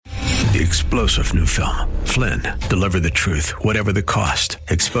The explosive new film, Flynn, deliver the truth, whatever the cost,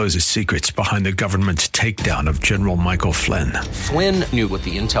 exposes secrets behind the government's takedown of General Michael Flynn. Flynn knew what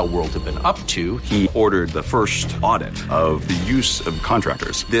the intel world had been up to. He ordered the first audit of the use of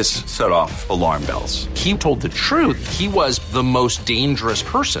contractors. This set off alarm bells. He told the truth. He was the most dangerous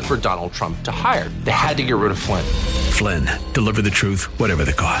person for Donald Trump to hire. They had to get rid of Flynn. Flynn, deliver the truth, whatever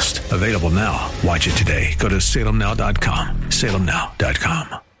the cost. Available now. Watch it today. Go to salemnow.com.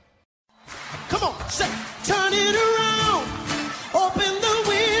 salemnow.com. Come on, say, turn it around. Open the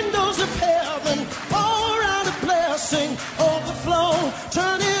windows of heaven. Pour out a blessing, overflow.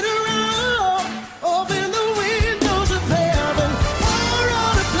 Turn it around. Open the windows of heaven. Pour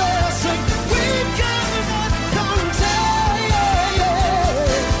out a blessing. We've got enough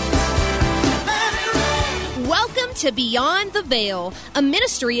contagion. Welcome to Beyond the Veil, a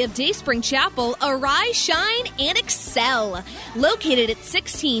ministry of Dayspring Chapel. Arise, shine, and excel. Located at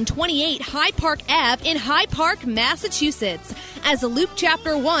 1628 Hyde Park Ave in Hyde Park, Massachusetts. As Luke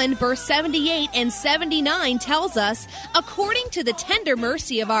chapter 1, verse 78 and 79 tells us, according to the tender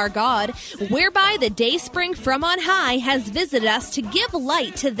mercy of our God, whereby the dayspring from on high has visited us to give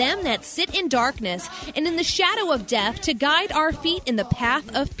light to them that sit in darkness and in the shadow of death, to guide our feet in the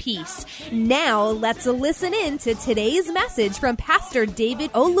path of peace. Now let's listen in to today's message from Pastor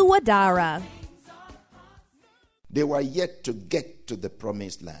David Oluwadara. They were yet to get to the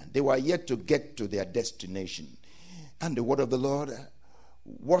promised land. They were yet to get to their destination. And the word of the Lord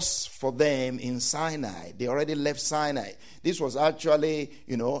was for them in Sinai. They already left Sinai. This was actually,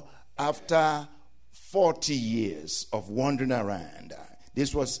 after 40 years of wandering around.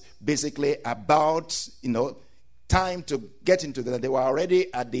 This was basically about, time to get into the land. They were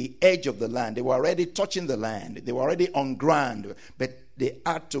already at the edge of the land. They were already touching the land. They were already on ground. But they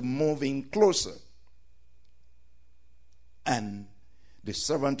had to move in closer. And the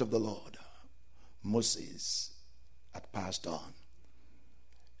servant of the Lord, Moses, had passed on.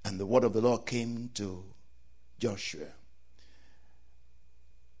 And the word of the Lord came to Joshua.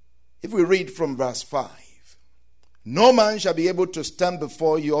 If we read from verse 5, no man shall be able to stand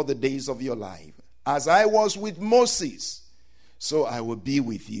before you all the days of your life. As I was with Moses, so I will be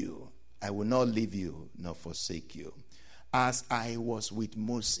with you. I will not leave you nor forsake you. As I was with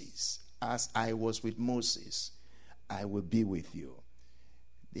Moses, I will be with you.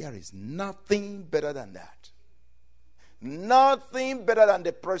 There is nothing better than that. Nothing better than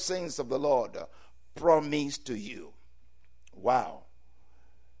the presence of the Lord promised to you. Wow.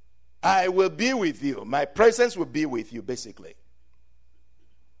 I will be with you. My presence will be with you, basically.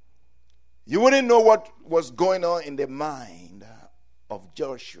 You wouldn't know what was going on in the mind of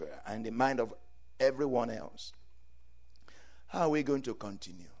Joshua and the mind of everyone else. How are we going to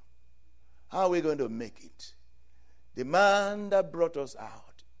continue? How are we going to make it? The man that brought us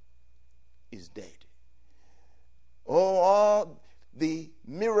out is dead. Oh, all the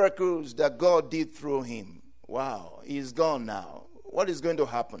miracles that God did through him. Wow, he's gone now. What is going to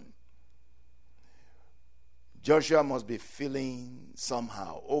happen? Joshua must be feeling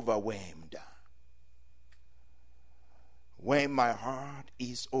somehow overwhelmed. When my heart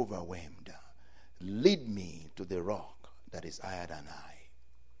is overwhelmed, lead me to the rock that is higher than I.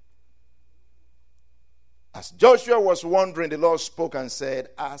 As Joshua was wandering, the Lord spoke and said,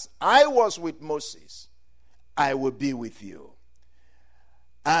 as I was with Moses, I will be with you.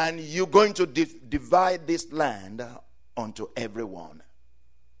 And you're going to divide this land unto everyone.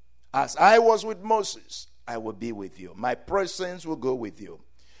 As I was with Moses, I will be with you. My presence will go with you.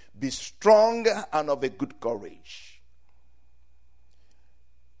 Be strong and of a good courage.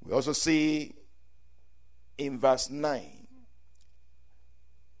 We also see in verse 9,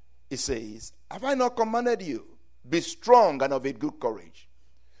 it says, have I not commanded you? Be strong and of a good courage.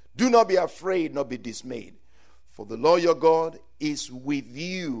 Do not be afraid, nor be dismayed. For the Lord your God is with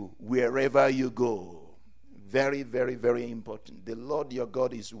you wherever you go. Very, very, very important. The Lord your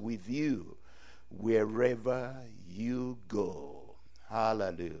God is with you wherever you go.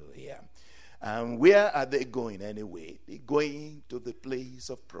 Hallelujah. And where are they going anyway? They're going to the place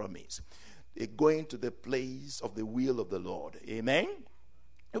of promise. They're going to the place of the will of the Lord. Amen?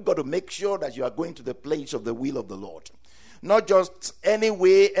 You've got to make sure that you are going to the place of the will of the Lord. Not just any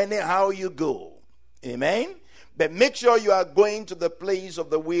way, anyhow you go. Amen? But make sure you are going to the place of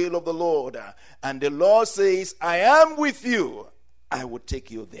the will of the Lord. And the Lord says, I am with you. I will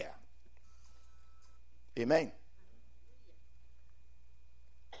take you there. Amen.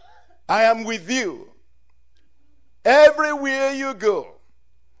 I am with you. Everywhere you go.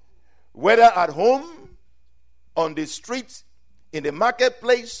 Whether at home, on the streets, in the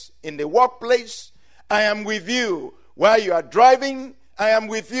marketplace, in the workplace, I am with you. While you are driving, I am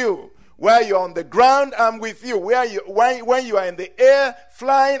with you. Where you're on the ground, I'm with you. When you are in the air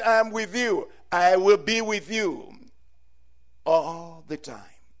flying, I'm with you. I will be with you all the time.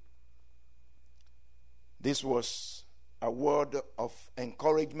 This was a word of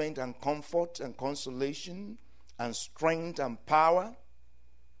encouragement and comfort and consolation and strength and power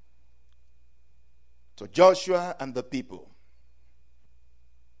to Joshua and the people.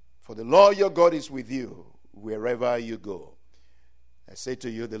 For the Lord your God is with you wherever you go. I say to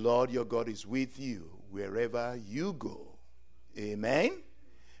you, the Lord your God is with you wherever you go. Amen.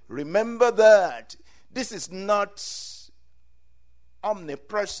 Remember that this is not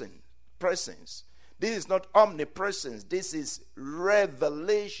omnipresent presence. This is not omnipresence. This is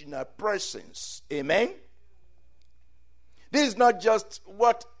revelational presence. Amen. This is not just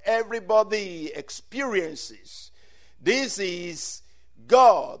what everybody experiences. This is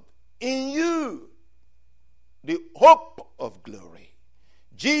God in you, the hope of glory.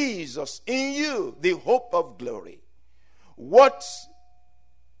 Jesus in you, the hope of glory. What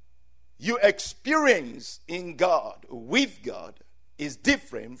you experience in God, with God, is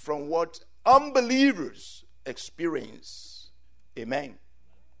different from what unbelievers experience. Amen.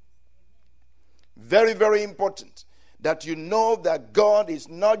 Very, very important that you know that God is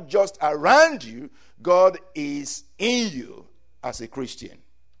not just around you, God is in you as a Christian.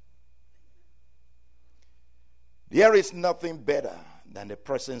 There is nothing better than the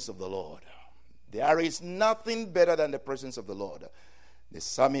presence of the Lord. There is nothing better than the presence of the Lord. The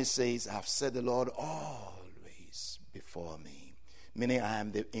psalmist says, I have set the Lord always before me. Meaning I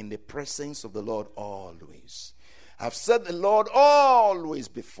am in the presence of the Lord always. I have set the Lord always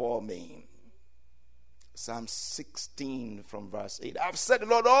before me. Psalm 16 from verse 8. I have set the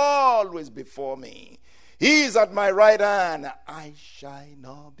Lord always before me. He is at my right hand. I shall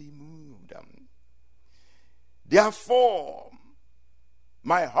not be moved. Therefore,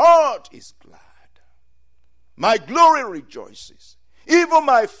 my heart is glad. My glory rejoices. Even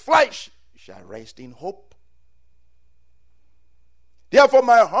my flesh shall rest in hope. Therefore,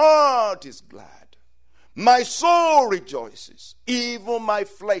 my heart is glad. My soul rejoices. Even my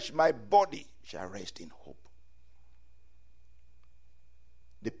flesh, my body shall rest in hope.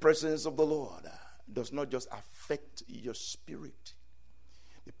 The presence of the Lord does not just affect your spirit.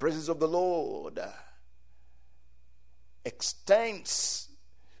 The presence of the Lord extends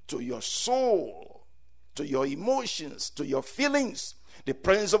to your soul, to your emotions, to your feelings. The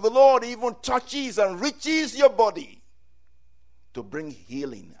presence of the Lord even touches and reaches your body to bring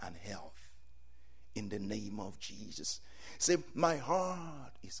healing and health in the name of Jesus. Say, my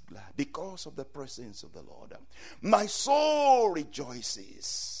heart is glad because of the presence of the Lord. My soul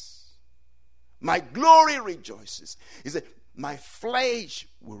rejoices. My glory rejoices. He said, my flesh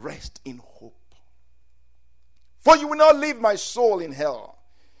will rest in hope. For you will not leave my soul in hell.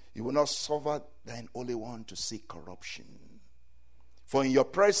 You will not suffer thine Holy One to see corruption. For in your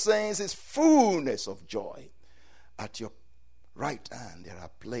presence is fullness of joy. At your right hand there are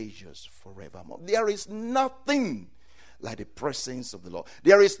pleasures forevermore. There is nothing like the presence of the Lord.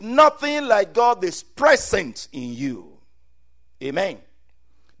 There is nothing like God is present in you. Amen.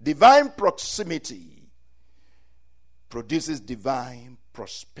 Divine proximity produces divine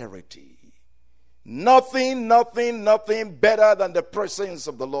prosperity. Nothing better than the presence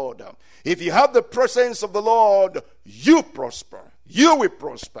of the Lord. If you have the presence of the Lord, you prosper. You will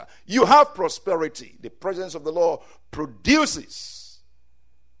prosper. You have prosperity. The presence of the Lord produces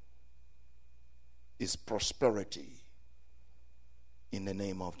His prosperity in the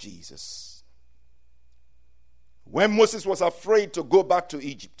name of Jesus. When Moses was afraid to go back to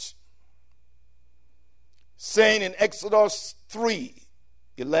Egypt, saying in Exodus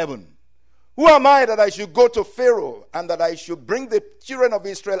 3:11, who am I that I should go to Pharaoh and that I should bring the children of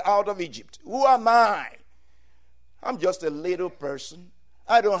Israel out of Egypt? Who am I? I'm just a little person.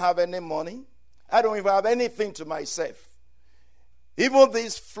 I don't have any money. I don't even have anything to myself. Even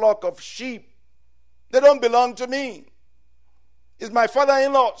this flock of sheep, they don't belong to me. It's my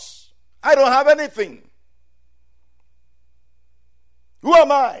father-in-law's. I don't have anything. Who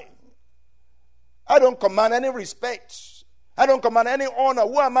am I? I don't command any respect. I don't command any honor.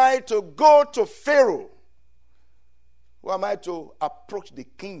 Who am I to go to Pharaoh? Who am I to approach the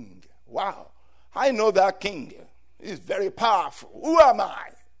king? Wow. I know that king. He's very powerful. Who am I?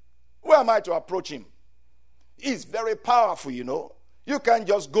 Who am I to approach him? He's very powerful, you know. You can't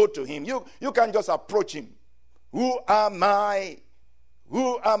just go to him. You can't just approach him. Who am I?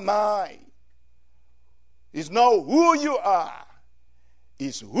 Who am I? It's not who you are.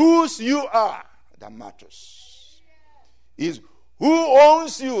 It's whose you are that matters. It's who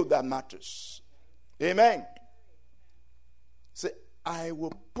owns you that matters. Amen. Say, I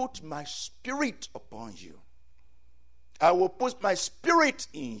will put my spirit upon you. I will put my spirit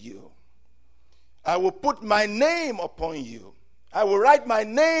in you. I will put my name upon you. I will write my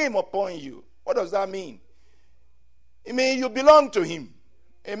name upon you. What does that mean? It means you belong to him.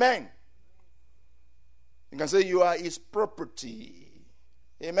 Amen. You can say you are his property.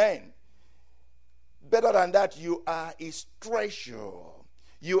 Amen. Better than that, you are his treasure.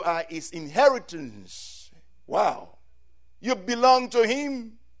 You are his inheritance. Wow. You belong to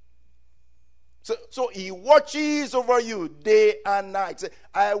him. So he watches over you day and night. Say,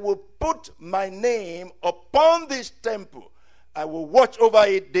 I will put my name upon this temple. I will watch over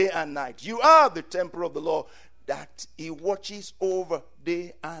it day and night. You are the temple of the Lord that he watches over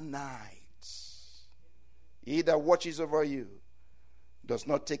day and night. He that watches over you does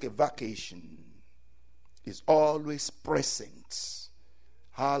not take a vacation. Is always present.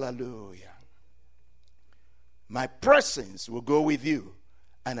 Hallelujah. My presence will go with you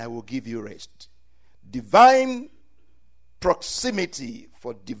and I will give you rest. Divine proximity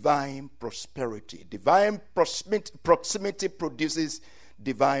for divine prosperity. Divine proximity produces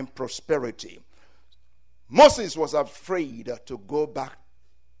divine prosperity. Moses was afraid to go back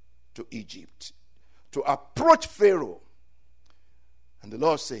to Egypt, to approach Pharaoh. And the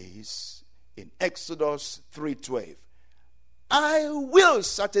Lord says in Exodus 3:12, I will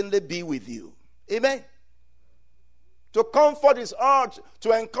certainly be with you. Amen. To comfort his heart,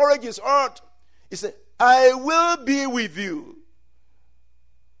 to encourage his heart, he said, I will be with you.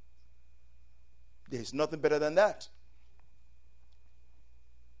 There's nothing better than that.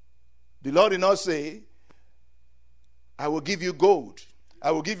 The Lord did not say, I will give you gold,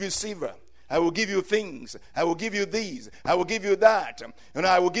 I will give you silver, I will give you things, I will give you these, I will give you that, and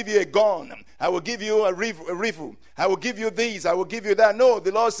I will give you a gun, I will give you a rifle, I will give you these, I will give you that. No,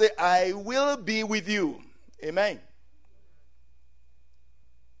 the Lord said, I will be with you. Amen.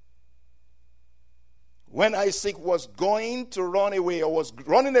 When Isaac was going to run away, or was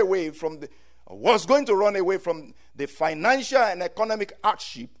going to run away from the financial and economic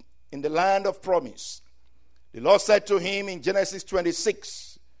hardship in the land of promise, the Lord said to him in Genesis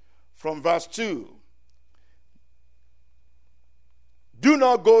 26, from verse 2, do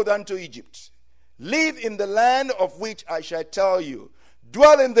not go down to Egypt. Live in the land of which I shall tell you.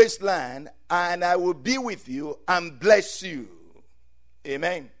 Dwell in this land, and I will be with you and bless you.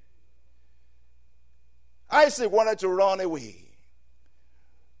 Amen. Isaac wanted to run away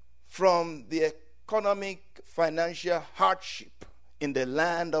from the economic, financial hardship in the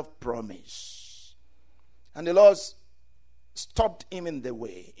land of promise. And the Lord stopped him in the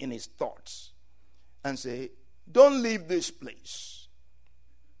way, in his thoughts, and said, don't leave this place.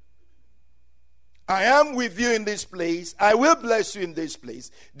 I am with you in this place. I will bless you in this place.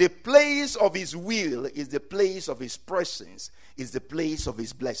 The place of his will is the place of his presence, is the place of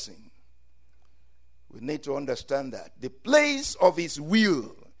his blessing. We need to understand that. The place of his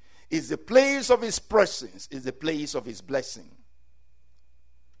will is the place of his presence, is the place of his blessing.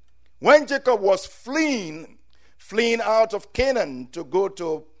 When Jacob was fleeing out of Canaan to go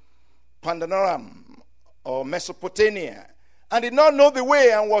to Padanaram or Mesopotamia, and did not know the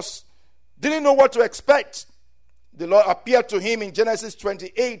way and didn't know what to expect, the Lord appeared to him in Genesis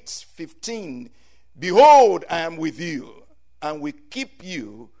 28:15. Behold, I am with you, and will keep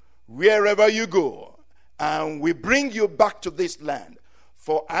you wherever you go, and we bring you back to this land.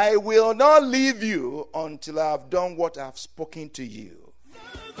 For I will not leave you until I have done what I have spoken to you.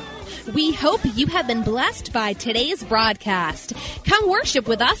 We hope you have been blessed by today's broadcast. Come worship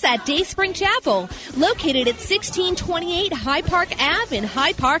with us at Dayspring Chapel, located at 1628 High Park Ave in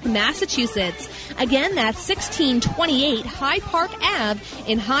High Park, Massachusetts. Again, that's 1628 High Park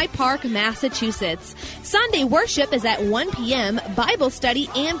Ave in High Park, Massachusetts. Sunday worship is at 1 p.m., Bible study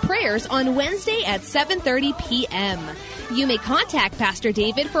and prayers on Wednesday at 7:30 p.m. You may contact Pastor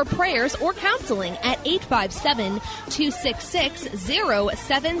David for prayers or counseling at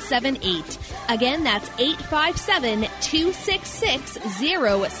 857-266-0778. Again, that's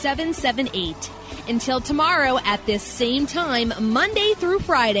 857-266-0778. Until tomorrow at this same time, Monday through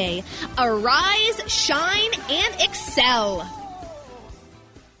Friday, arise, shine, and excel.